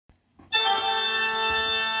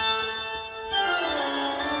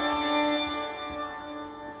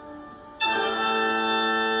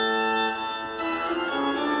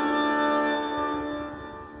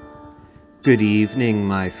Good evening,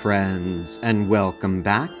 my friends, and welcome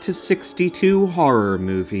back to 62 Horror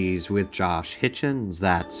Movies with Josh Hitchens.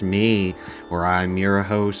 That's me, where I'm your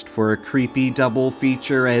host for a creepy double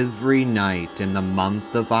feature every night in the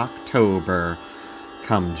month of October.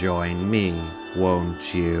 Come join me,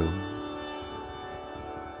 won't you?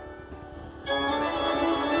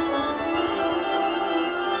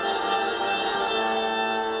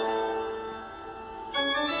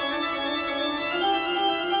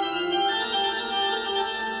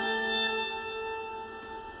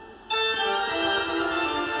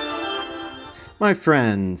 My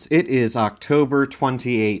friends, it is October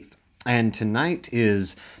 28th, and tonight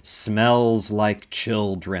is Smells Like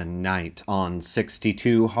Children night on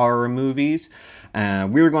 62 Horror Movies.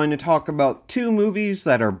 We're going to talk about two movies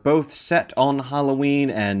that are both set on Halloween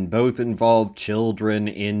and both involve children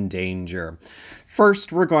in danger.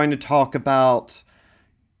 First, we're going to talk about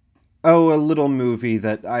a little movie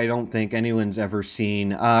that I don't think anyone's ever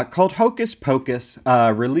seen, called Hocus Pocus,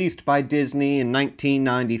 released by Disney in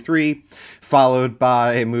 1993, followed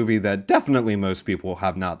by a movie that definitely most people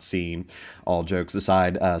have not seen, all jokes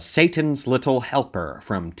aside, Satan's Little Helper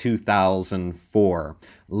from 2004.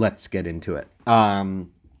 Let's get into it.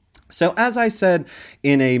 So, as I said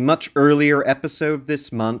in a much earlier episode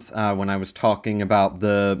this month, when I was talking about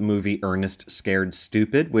the movie Ernest Scared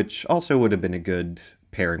Stupid, which also would have been a good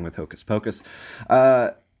pairing with Hocus Pocus,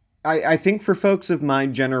 I think for folks of my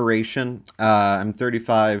generation, I'm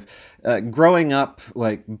 35, growing up,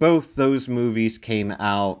 like, both those movies came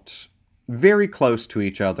out very close to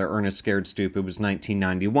each other. Ernest Scared Stupid was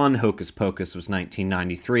 1991, Hocus Pocus was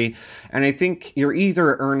 1993, and I think you're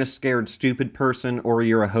either an Ernest Scared Stupid person or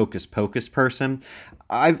you're a Hocus Pocus person.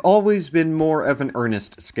 I've always been more of an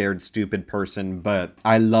Ernest Scared Stupid person, but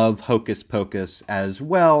I love Hocus Pocus as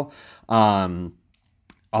well.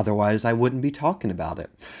 Otherwise, I wouldn't be talking about it.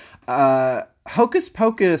 Hocus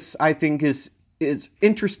Pocus, I think, is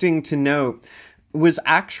interesting to note, was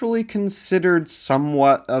actually considered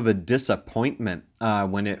somewhat of a disappointment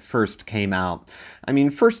when it first came out. I mean,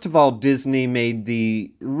 first of all, Disney made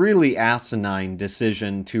the really asinine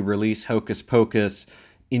decision to release Hocus Pocus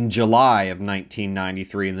in July of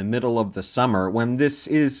 1993, in the middle of the summer, when this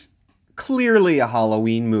is clearly a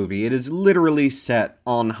Halloween movie. It is literally set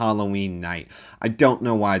on Halloween night. I don't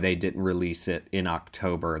know why they didn't release it in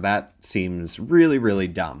October. That seems really, really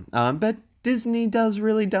dumb. But Disney does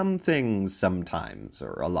really dumb things sometimes,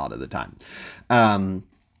 or a lot of the time.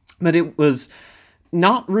 But it was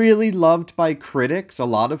not really loved by critics. A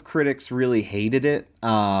lot of critics really hated it,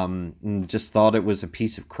 and just thought it was a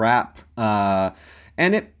piece of crap.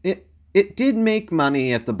 And it did make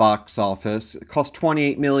money at the box office. It cost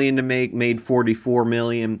 $28 million to make, made $44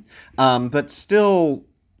 million. But still,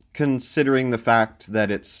 considering the fact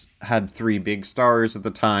that it's had three big stars at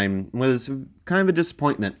the time, was kind of a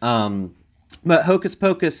disappointment. But Hocus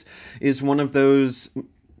Pocus is one of those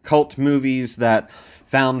cult movies that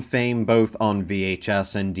found fame both on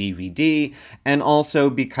VHS and DVD, and also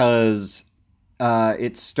because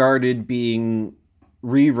it started being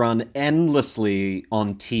rerun endlessly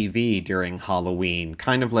on TV during Halloween,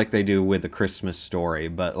 kind of like they do with A Christmas Story,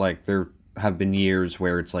 but like there have been years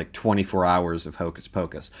where it's like 24 hours of Hocus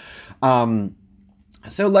Pocus.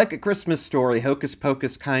 So like A Christmas Story, Hocus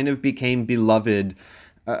Pocus kind of became beloved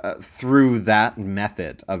through that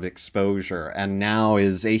method of exposure, and now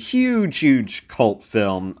is a huge, huge cult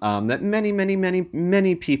film that many, many, many,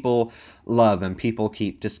 many people love, and people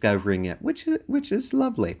keep discovering it, which is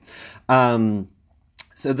lovely.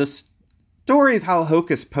 So the story of how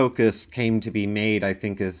Hocus Pocus came to be made, I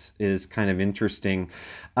think, is kind of interesting.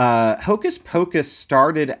 Hocus Pocus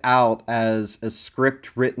started out as a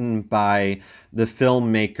script written by the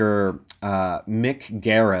filmmaker Mick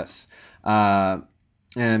Garris.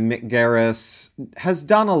 And Mick Garris has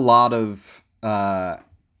done a lot of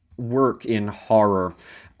work in horror,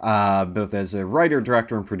 both as a writer,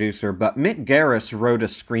 director, and producer. But Mick Garris wrote a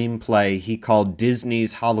screenplay he called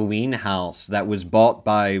Disney's Halloween House that was bought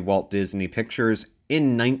by Walt Disney Pictures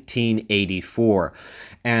in 1984.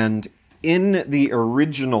 And in the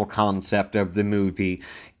original concept of the movie,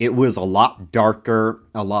 it was a lot darker,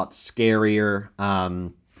 a lot scarier,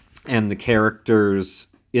 and the characters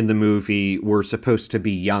in the movie were supposed to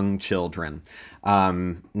be young children,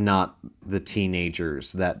 not the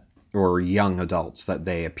teenagers or young adults that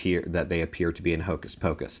they appear to be in Hocus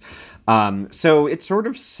Pocus. So it sort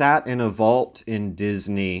of sat in a vault in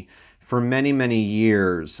Disney for many, many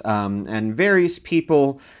years, and various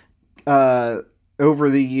people over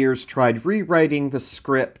the years tried rewriting the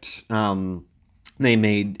script. They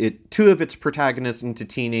made two of its protagonists into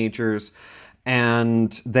teenagers,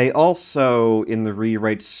 And they also, in the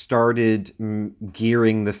rewrite, started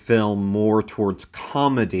gearing the film more towards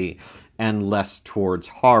comedy and less towards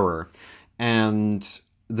horror. And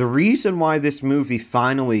the reason why this movie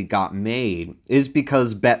finally got made is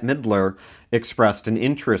because Bette Midler expressed an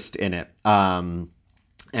interest in it.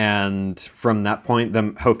 And from that point,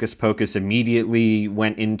 the Hocus Pocus immediately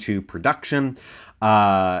went into production.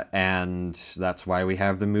 And that's why we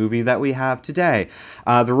have the movie that we have today.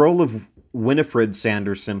 The role of Winifred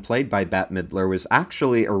Sanderson, played by Bette Midler, was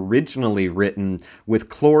actually originally written with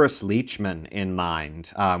Cloris Leachman in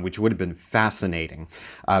mind, which would have been fascinating.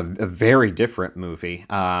 A very different movie.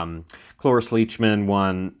 Cloris Leachman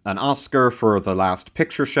won an Oscar for The Last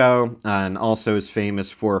Picture Show, and also is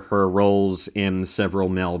famous for her roles in several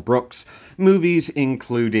Mel Brooks movies,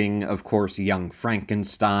 including, of course, Young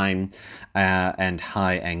Frankenstein and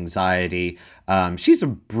High Anxiety. She's a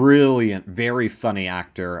brilliant, very funny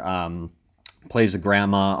actor. Plays a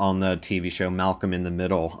grandma on the TV show Malcolm in the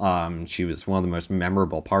Middle. She was one of the most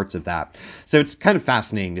memorable parts of that. So it's kind of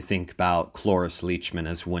fascinating to think about Cloris Leachman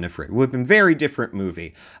as Winifred. It would have been a very different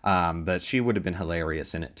movie, but she would have been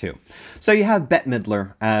hilarious in it too. So you have Bette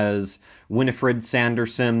Midler as Winifred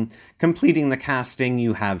Sanderson. Completing the casting,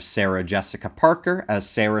 you have Sarah Jessica Parker as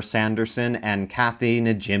Sarah Sanderson and Kathy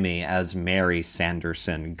Najimy as Mary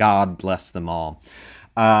Sanderson. God bless them all.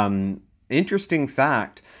 Interesting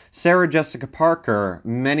fact, Sarah Jessica Parker,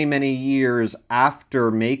 many, many years after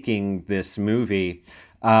making this movie,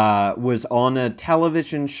 was on a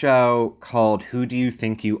television show called Who Do You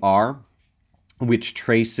Think You Are?, which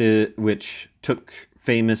took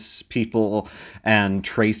famous people and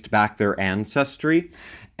traced back their ancestry.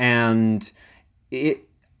 And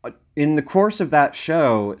in the course of that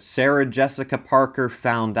show, Sarah Jessica Parker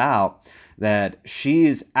found out that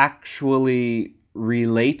she's actually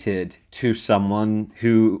related to someone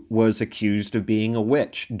who was accused of being a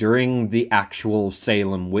witch during the actual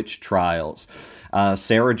Salem witch trials.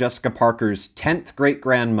 Sarah Jessica Parker's 10th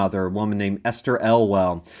great-grandmother, a woman named Esther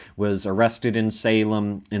Elwell, was arrested in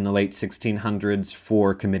Salem in the late 1600s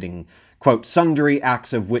for committing, quote, sundry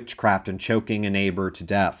acts of witchcraft and choking a neighbor to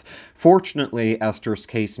death. Fortunately, Esther's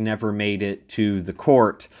case never made it to the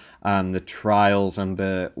court. The trials and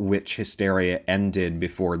the witch hysteria ended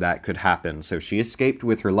before that could happen. So she escaped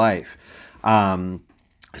with her life.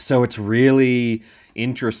 So it's really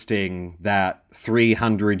interesting that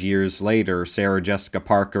 300 years later, Sarah Jessica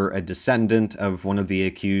Parker, a descendant of one of the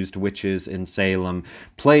accused witches in Salem,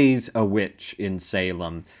 plays a witch in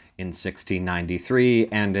Salem in 1693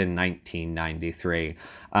 and in 1993.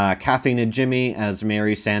 Kathy Najimy as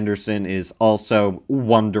Mary Sanderson is also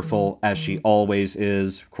wonderful, as she always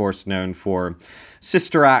is, of course, known for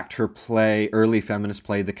Sister Act, her play, early feminist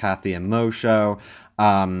play, The Kathy and Mo Show.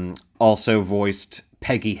 Also voiced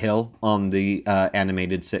Peggy Hill on the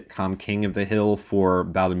animated sitcom King of the Hill for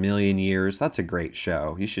about 1 million years. That's a great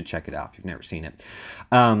show. You should check it out if you've never seen it.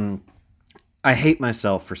 I hate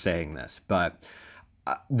myself for saying this, but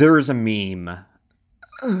there is a meme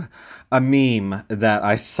that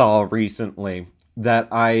I saw recently that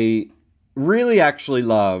I really actually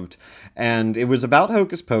loved, and it was about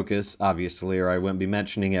Hocus Pocus, obviously, or I wouldn't be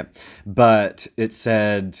mentioning it, but it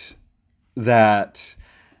said that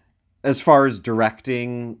as far as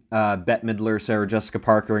directing, Bette Midler, Sarah Jessica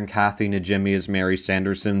Parker, and Kathy Najimy as Mary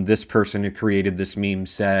Sanderson, this person who created this meme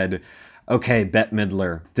said, "Okay, Bette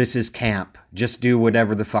Midler, this is camp. Just do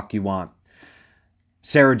whatever the fuck you want.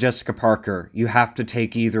 Sarah Jessica Parker, you have to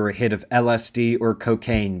take either a hit of LSD or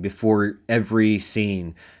cocaine before every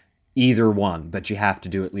scene. Either one, but you have to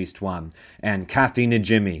do at least one. And Kathy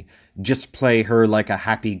Najimy, just play her like a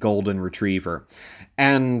happy golden retriever."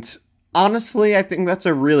 And honestly, I think that's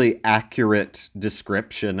a really accurate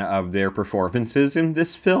description of their performances in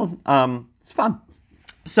this film. It's fun.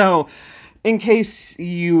 So, in case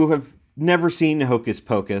you have never seen Hocus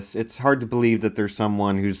Pocus, it's hard to believe that there's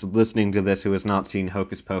someone who's listening to this who has not seen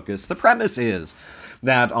Hocus Pocus. The premise is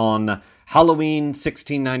that on Halloween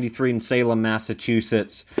 1693 in Salem,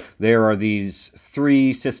 Massachusetts, there are these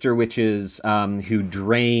 3 sister witches who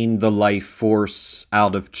drain the life force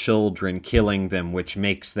out of children, killing them, which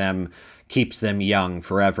keeps them young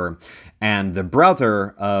forever. And the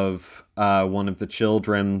brother of one of the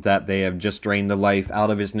children that they have just drained the life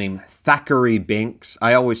out of is named Thackeray Binks.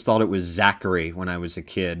 I always thought it was Zachary when I was a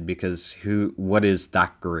kid, because what is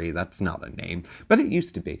Thackeray? That's not a name, but it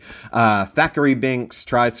used to be. Thackeray Binks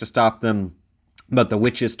tries to stop them, but the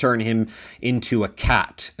witches turn him into a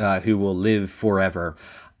cat who will live forever.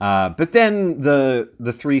 But then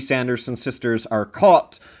the 3 Sanderson sisters are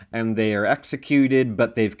caught and they are executed,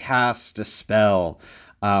 but they've cast a spell.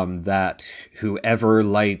 that whoever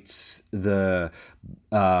lights the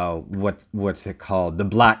what's it called, the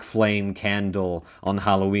black flame candle on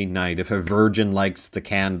Halloween night, if a virgin lights the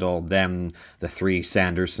candle, then the three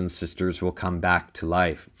Sanderson sisters will come back to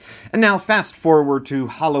life. And now fast forward to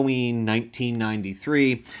Halloween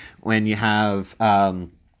 1993, when you have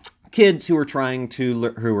kids who are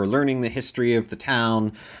who are learning the history of the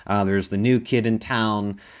town. There's the new kid in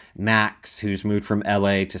town, Max, who's moved from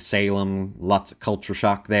LA to Salem. Lots of culture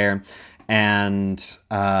shock there. And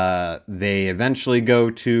they eventually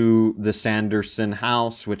go to the Sanderson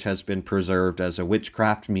house, which has been preserved as a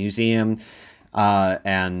witchcraft museum.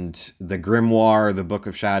 And the grimoire, the Book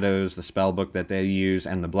of Shadows, the spell book that they use,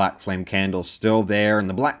 and the black flame candle's still there, and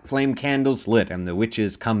the black flame candle's lit, and the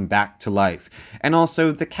witches come back to life. And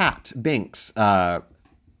also the cat, Binks,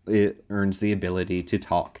 it earns the ability to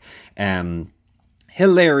talk.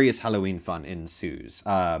 Hilarious Halloween fun ensues.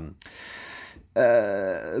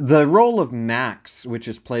 The role of Max, which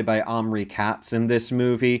is played by Omri Katz in this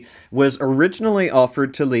movie, was originally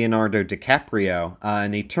offered to Leonardo DiCaprio,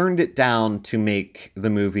 and he turned it down to make the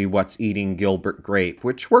movie What's Eating Gilbert Grape,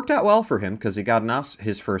 which worked out well for him because he got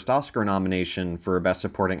his first Oscar nomination for Best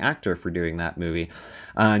Supporting Actor for doing that movie.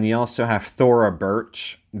 And you also have Thora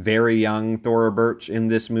Birch, very young Thora Birch in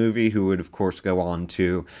this movie, who would, of course, go on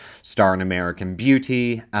to star in American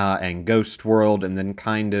Beauty and Ghost World, and then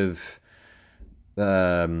kind of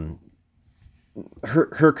her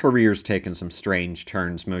career's taken some strange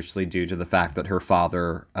turns, mostly due to the fact that her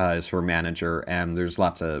father is her manager, and there's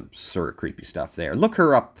lots of sort of creepy stuff there. Look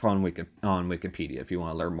her up on Wikipedia if you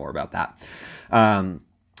want to learn more about that.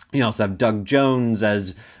 You also have Doug Jones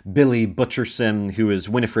as Billy Butcherson, who is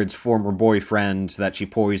Winifred's former boyfriend that she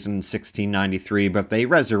poisoned in 1693, but they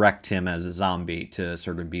resurrect him as a zombie to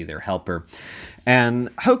sort of be their helper. And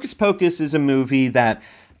Hocus Pocus is a movie that,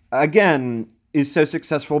 again, is so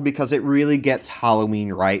successful because it really gets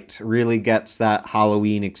Halloween right, really gets that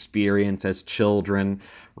Halloween experience as children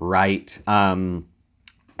right. And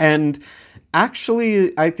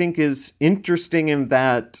actually, I think is interesting in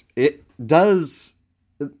that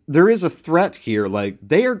there is a threat here, like,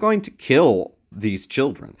 they are going to kill these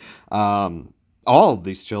children. All of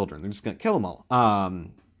these children, they're just going to kill them all.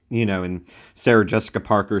 And Sarah Jessica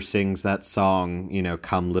Parker sings that song,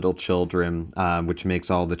 Come Little Children, which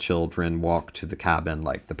makes all the children walk to the cabin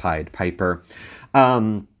like the Pied Piper.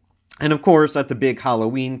 And of course, at the big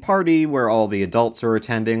Halloween party where all the adults are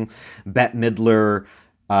attending, Bette Midler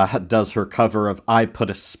does her cover of I Put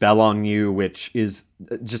a Spell on You, which is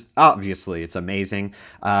just, obviously, it's amazing.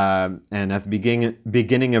 And at the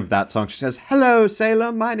beginning of that song, she says, "Hello,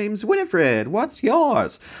 Salem, my name's Winifred, what's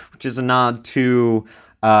yours?" Which is a nod to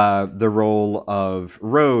the role of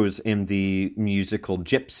Rose in the musical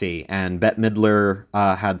Gypsy, and Bette Midler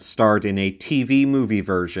had starred in a TV movie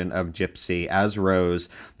version of Gypsy as Rose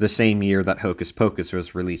the same year that Hocus Pocus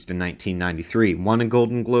was released in 1993. Won a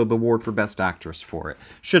Golden Globe Award for Best Actress for it.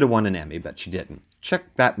 Should have won an Emmy, but she didn't.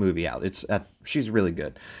 Check that movie out. She's really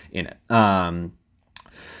good in it.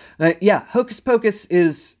 Hocus Pocus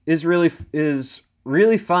is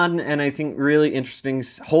really fun, and I think really interesting.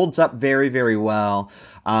 Holds up very, very well.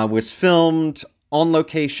 Was filmed on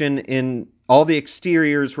location all the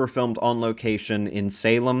exteriors were filmed on location in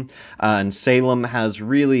Salem, and Salem has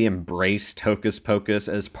really embraced Hocus Pocus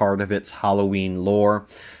as part of its Halloween lore.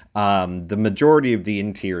 The majority of the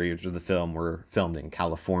interiors of the film were filmed in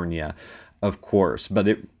California, of course, but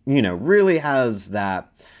it, really has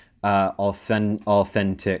that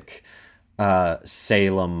authentic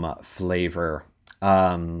Salem flavor.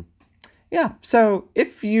 So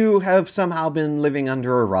if you have somehow been living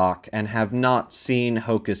under a rock and have not seen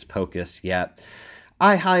Hocus Pocus yet,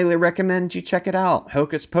 I highly recommend you check it out.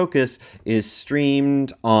 Hocus Pocus is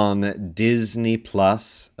streamed on Disney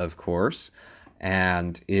Plus, of course,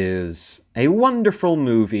 and is a wonderful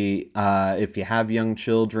movie. If you have young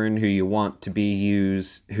children who you want to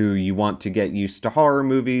get used to horror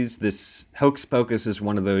movies, this Hocus Pocus is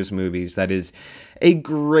one of those movies that is a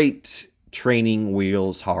great training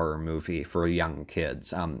wheels horror movie for young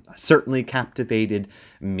kids. Certainly captivated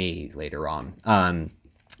me later on.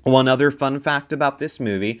 One other fun fact about this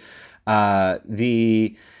movie,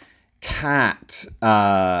 the cat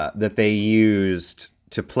that they used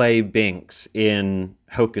to play Binks in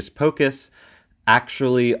Hocus Pocus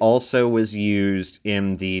actually also was used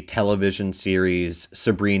in the television series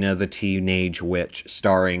Sabrina the Teenage Witch,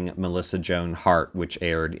 starring Melissa Joan Hart, which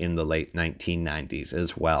aired in the late 1990s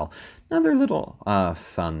as well. Another little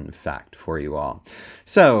fun fact for you all.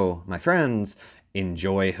 So, my friends,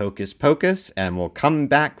 enjoy Hocus Pocus, and we'll come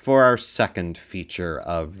back for our second feature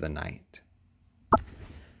of the night.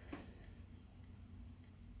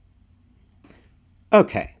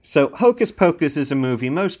 Okay, so Hocus Pocus is a movie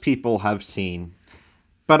most people have seen.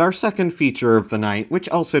 But our second feature of the night, which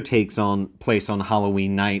also takes on place on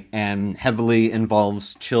Halloween night and heavily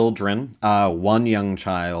involves children, one young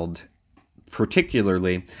child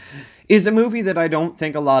particularly, is a movie that I don't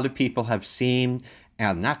think a lot of people have seen.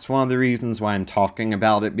 And that's one of the reasons why I'm talking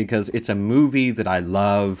about it, because it's a movie that I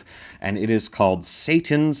love, and it is called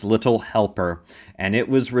Satan's Little Helper. And it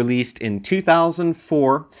was released in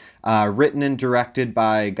 2004, written and directed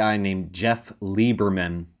by a guy named Jeff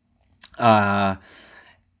Lieberman.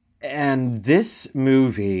 And this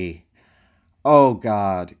movie, oh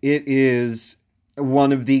God, it is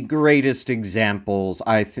one of the greatest examples,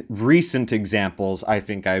 recent examples I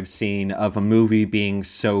think I've seen of a movie being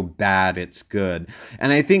so bad it's good.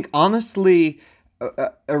 And I think, honestly,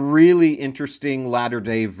 a really interesting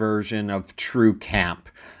latter-day version of True Camp.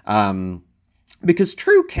 Because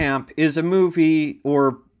True Camp is a movie,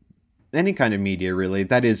 or any kind of media really,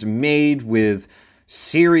 that is made with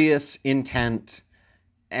serious intent,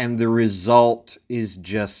 and the result is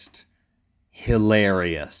just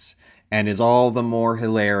hilarious, and is all the more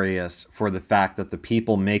hilarious for the fact that the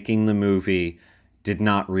people making the movie did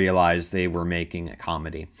not realize they were making a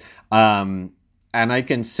comedy. And I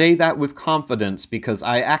can say that with confidence because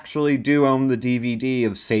I actually do own the DVD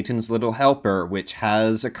of Satan's Little Helper, which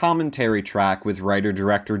has a commentary track with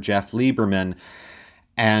writer-director Jeff Lieberman.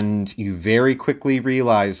 And you very quickly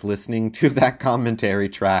realize, listening to that commentary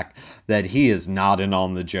track, that he is not in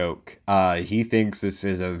on the joke. He thinks this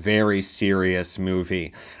is a very serious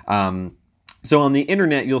movie. So on the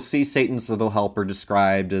internet, you'll see Satan's Little Helper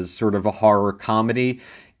described as sort of a horror comedy.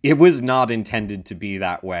 It was not intended to be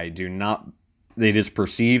that way. It is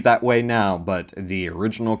perceived that way now, but the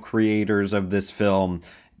original creators of this film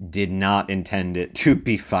did not intend it to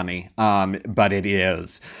be funny. But it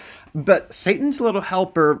is. But Satan's Little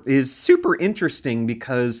Helper is super interesting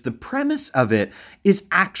because the premise of it is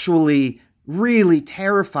actually really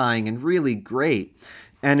terrifying and really great.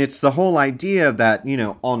 And it's the whole idea that,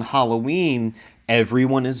 on Halloween,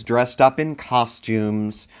 everyone is dressed up in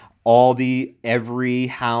costumes. Every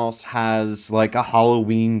house has like a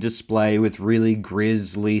Halloween display with really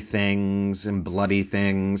grisly things and bloody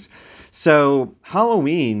things. So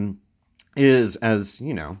Halloween is, as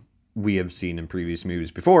we have seen in previous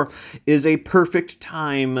movies before, is a perfect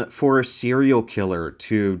time for a serial killer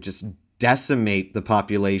to just decimate the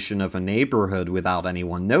population of a neighborhood without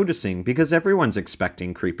anyone noticing, because everyone's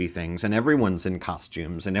expecting creepy things and everyone's in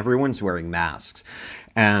costumes and everyone's wearing masks.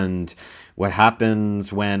 And what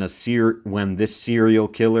happens when this serial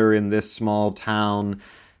killer in this small town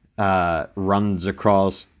runs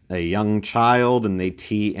across a young child and they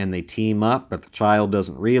team up, but the child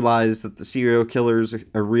doesn't realize that the serial killer is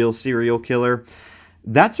a real serial killer.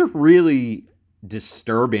 That's a really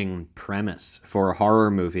disturbing premise for a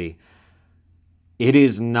horror movie. It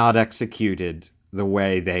is not executed the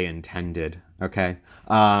way they intended, okay?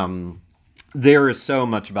 There is so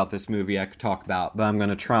much about this movie I could talk about, but I'm going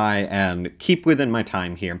to try and keep within my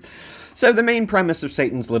time here. So the main premise of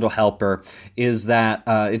Satan's Little Helper is that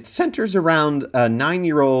it centers around a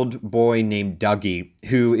 9-year-old boy named Dougie,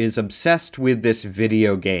 who is obsessed with this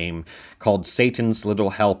video game called Satan's Little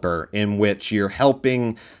Helper, in which you're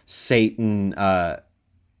helping Satan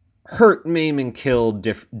hurt, maim, and kill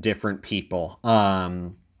different people.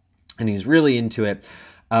 And he's really into it.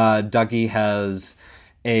 Dougie has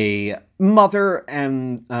a mother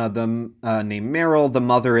and named Meryl. The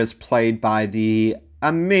mother is played by the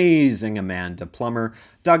amazing Amanda Plummer.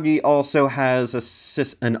 Dougie also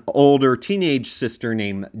has an older teenage sister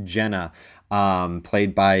named Jenna,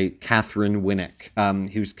 played by Catherine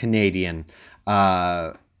Winnick, who's Canadian,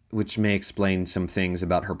 which may explain some things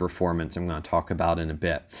about her performance I'm going to talk about in a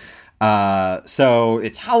bit. So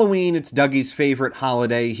it's Halloween. It's Dougie's favorite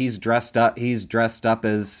holiday. He's dressed up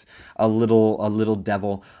as a little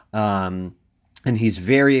devil. And he's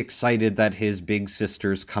very excited that his big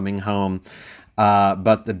sister's coming home.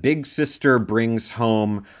 But the big sister brings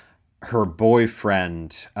home her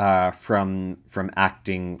boyfriend from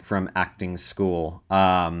acting school,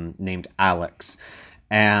 named Alex,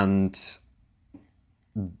 and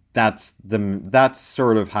that's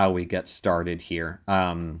sort of how we get started here.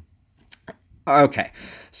 Okay,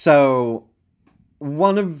 so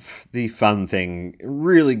one of the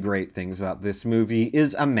really great things about this movie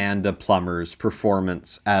is Amanda Plummer's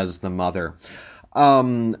performance as the mother.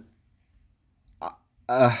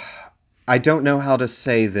 I don't know how to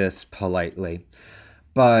say this politely,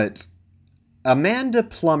 but Amanda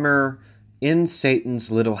Plummer in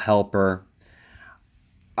Satan's Little Helper,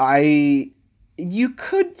 you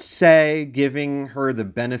could say, giving her the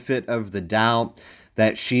benefit of the doubt,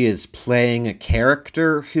 that she is playing a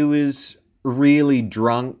character who is really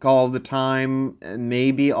drunk all the time, and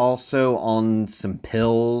maybe also on some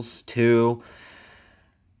pills too,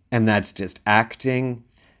 and that's just acting.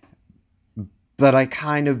 But I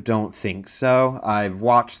kind of don't think so. I've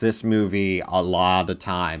watched this movie a lot of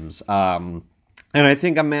times. And I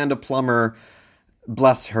think Amanda Plummer,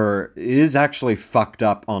 bless her, is actually fucked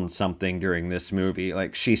up on something during this movie.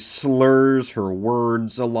 Like, she slurs her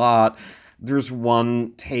words a lot. There's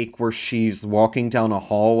one take where she's walking down a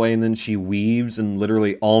hallway and then she weaves and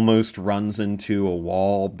literally almost runs into a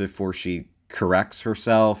wall before she corrects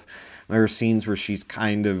herself. There are scenes where she's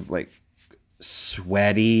kind of like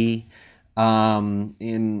sweaty,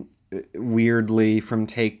 in weirdly from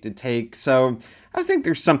take to take. So I think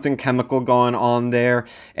there's something chemical going on there.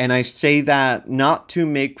 And I say that not to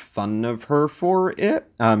make fun of her for it,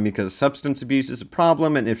 because substance abuse is a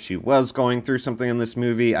problem. And if she was going through something in this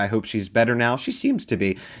movie, I hope she's better now. She seems to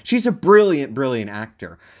be. She's a brilliant, brilliant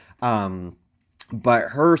actor. But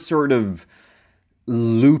her sort of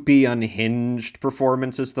loopy, unhinged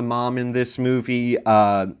performance as the mom in this movie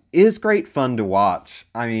is great fun to watch.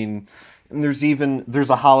 I mean, there's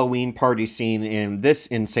a Halloween party scene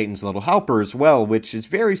in Satan's Little Helper as well, which is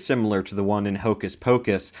very similar to the one in Hocus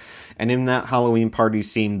Pocus. And in that Halloween party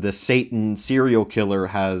scene, the Satan serial killer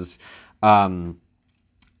has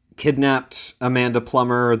kidnapped Amanda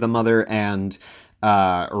Plummer, the mother, and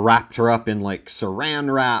wrapped her up in like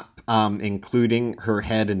saran wrap, including her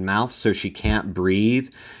head and mouth, so she can't breathe.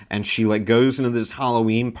 And she like goes into this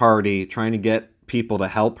Halloween party trying to get people to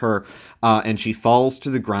help her, and she falls to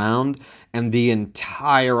the ground, and the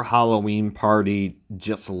entire Halloween party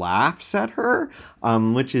just laughs at her,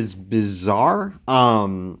 which is bizarre.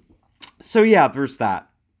 So yeah, there's that.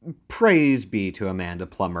 Praise be to Amanda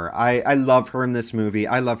Plummer. I love her in this movie.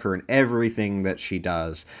 I love her in everything that she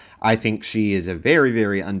does. I think she is a very,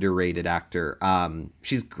 very underrated actor.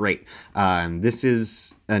 She's great. This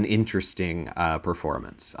is an interesting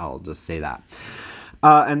performance. I'll just say that.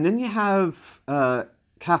 And then you have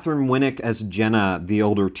Catherine Winnick as Jenna, the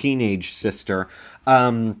older teenage sister.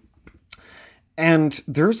 And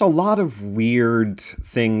there's a lot of weird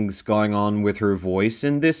things going on with her voice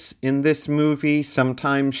in this movie.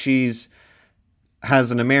 Sometimes she's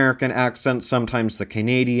has an American accent, sometimes the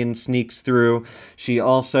Canadian sneaks through. She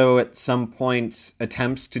also at some point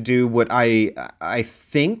attempts to do what I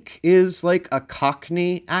think is like a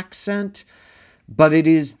Cockney accent, but it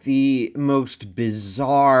is the most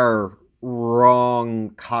bizarre,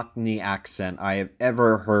 wrong Cockney accent I have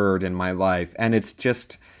ever heard in my life, and it's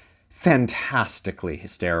just fantastically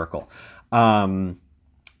hysterical.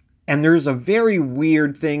 And there's a very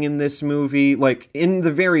weird thing in this movie, like in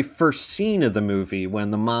the very first scene of the movie,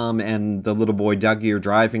 when the mom and the little boy Dougie are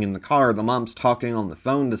driving in the car, the mom's talking on the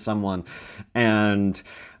phone to someone, and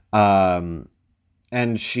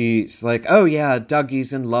she's like, oh yeah,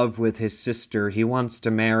 Dougie's in love with his sister. He wants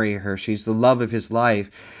to marry her. She's the love of his life.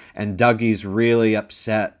 And Dougie's really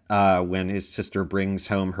upset when his sister brings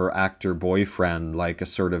home her actor boyfriend, like a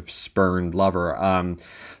sort of spurned lover.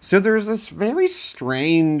 So there's this very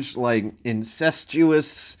strange, like,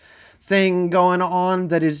 incestuous thing going on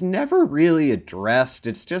that is never really addressed.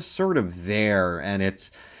 It's just sort of there, and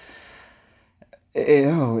it's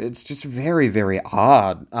just very, very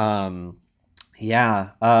odd. And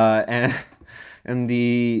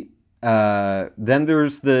the then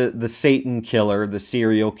there's the Satan killer, the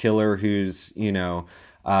serial killer who's, doing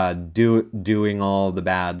all the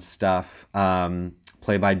bad stuff,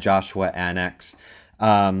 played by Joshua Annex,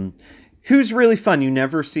 who's really fun. You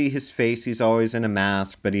never see his face. He's always in a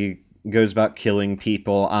mask, but he goes about killing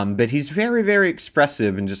people. But he's very, very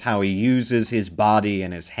expressive in just how he uses his body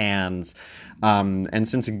and his hands. And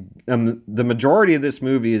since the majority of this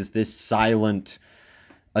movie is this silent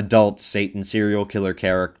adult Satan serial killer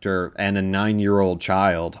character and a 9-year-old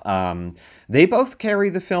child, they both carry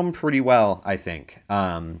the film pretty well, I think.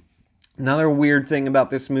 Another weird thing about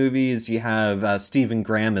this movie is you have Stephen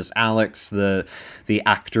Graham as Alex, the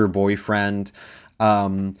actor boyfriend,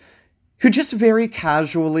 who just very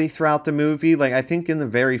casually throughout the movie, like I think in the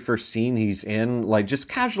very first scene he's in, like just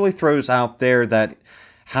casually throws out there that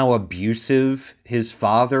how abusive his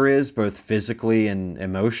father is, both physically and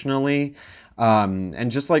emotionally.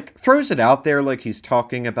 And just like throws it out there like he's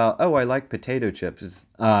talking about, oh, I like potato chips.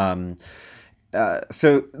 So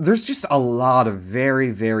there's just a lot of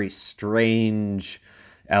very, very strange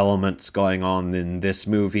elements going on in this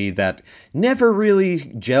movie that never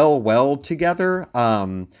really gel well together.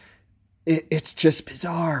 It's just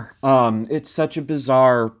bizarre. It's such a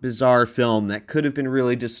bizarre film that could have been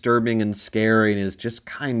really disturbing and scary and is just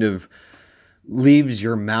kind of leaves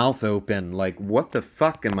your mouth open, like, what the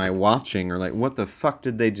fuck am I watching? Or like, what the fuck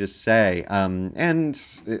did they just say? And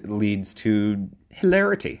it leads to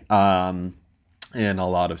hilarity in a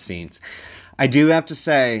lot of scenes. I do have to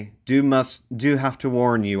say, do have to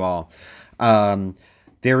warn you all.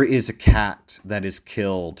 There is a cat that is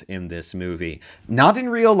killed in this movie. Not in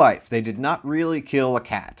real life. They did not really kill a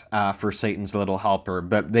cat for Satan's Little Helper,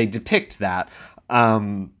 but they depict that.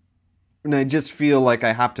 And I just feel like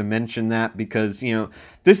I have to mention that because,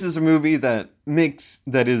 this is a movie that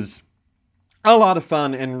is a lot of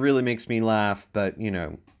fun and really makes me laugh, but,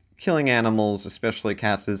 killing animals, especially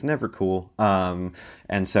cats, is never cool.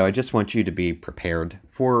 And so I just want you to be prepared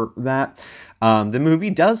for that. The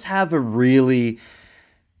movie does have a really,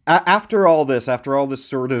 after all this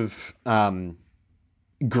sort of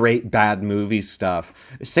great bad movie stuff,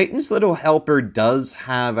 Satan's Little Helper does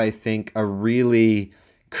have, I think, a really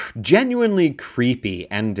genuinely creepy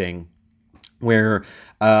ending where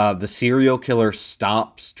the serial killer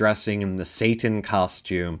stops dressing in the Satan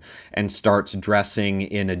costume and starts dressing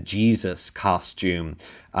in a Jesus costume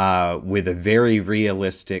with a very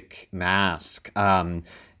realistic mask and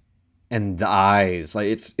the eyes. Like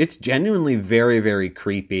it's genuinely very, very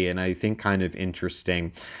creepy and I think kind of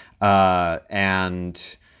interesting.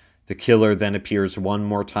 And the killer then appears one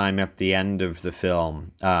more time at the end of the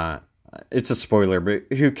film. It's a spoiler, but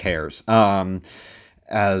who cares?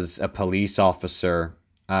 As a police officer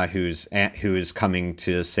who is coming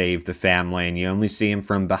to save the family, and you only see him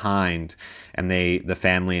from behind, and the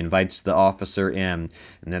family invites the officer in,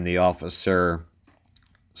 and then the officer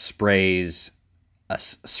spray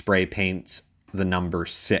paints the number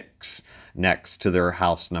 6 next to their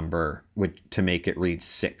house number to make it read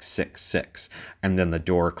 666, and then the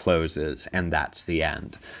door closes, and that's the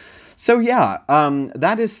end. So yeah,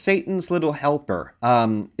 that is Satan's Little Helper.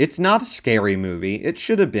 It's not a scary movie. It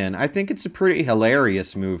should have been. I think it's a pretty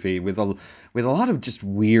hilarious movie with a lot of just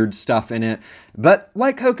weird stuff in it. But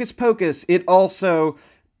like Hocus Pocus, it also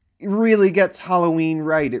really gets Halloween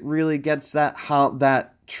right. It really gets that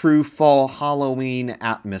true fall Halloween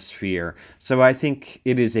atmosphere. So I think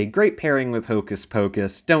it is a great pairing with Hocus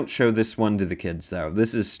Pocus. Don't show this one to the kids, though.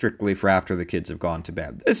 This is strictly for after the kids have gone to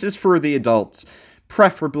bed. This is for the adults.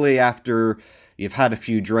 Preferably after you've had a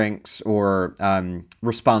few drinks or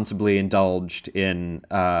responsibly indulged in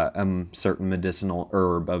a certain medicinal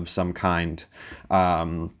herb of some kind.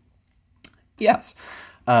 Yes.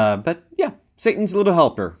 But yeah, Satan's Little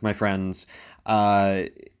Helper, my friends.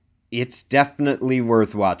 It's definitely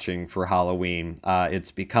worth watching for Halloween.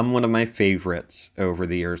 It's become one of my favorites over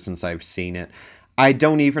the years since I've seen it. I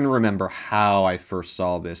don't even remember how I first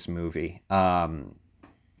saw this movie.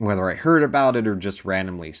 Whether I heard about it or just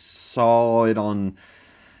randomly saw it on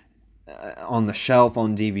the shelf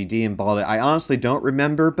on DVD and bought it. I honestly don't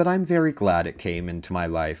remember, but I'm very glad it came into my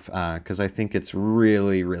life because I think it's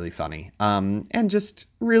really, really funny and just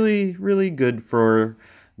really, really good for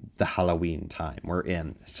the Halloween time we're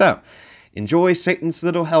in. So enjoy Satan's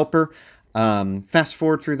Little Helper. Fast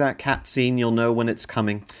forward through that cat scene, you'll know when it's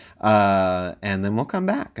coming, and then we'll come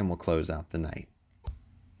back and we'll close out the night.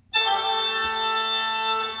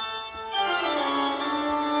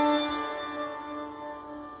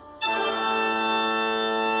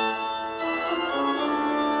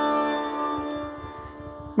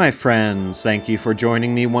 My friends, thank you for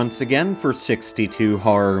joining me once again for 62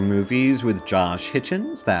 Horror Movies with Josh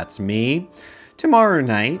Hitchens. That's me. Tomorrow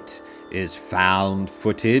night is Found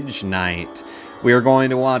Footage Night. We are going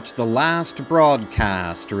to watch the last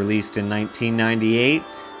broadcast released in 1998,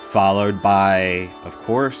 followed by, of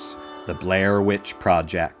course, The Blair Witch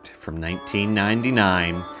Project from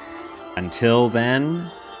 1999. Until then,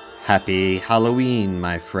 happy Halloween,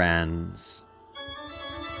 my friends.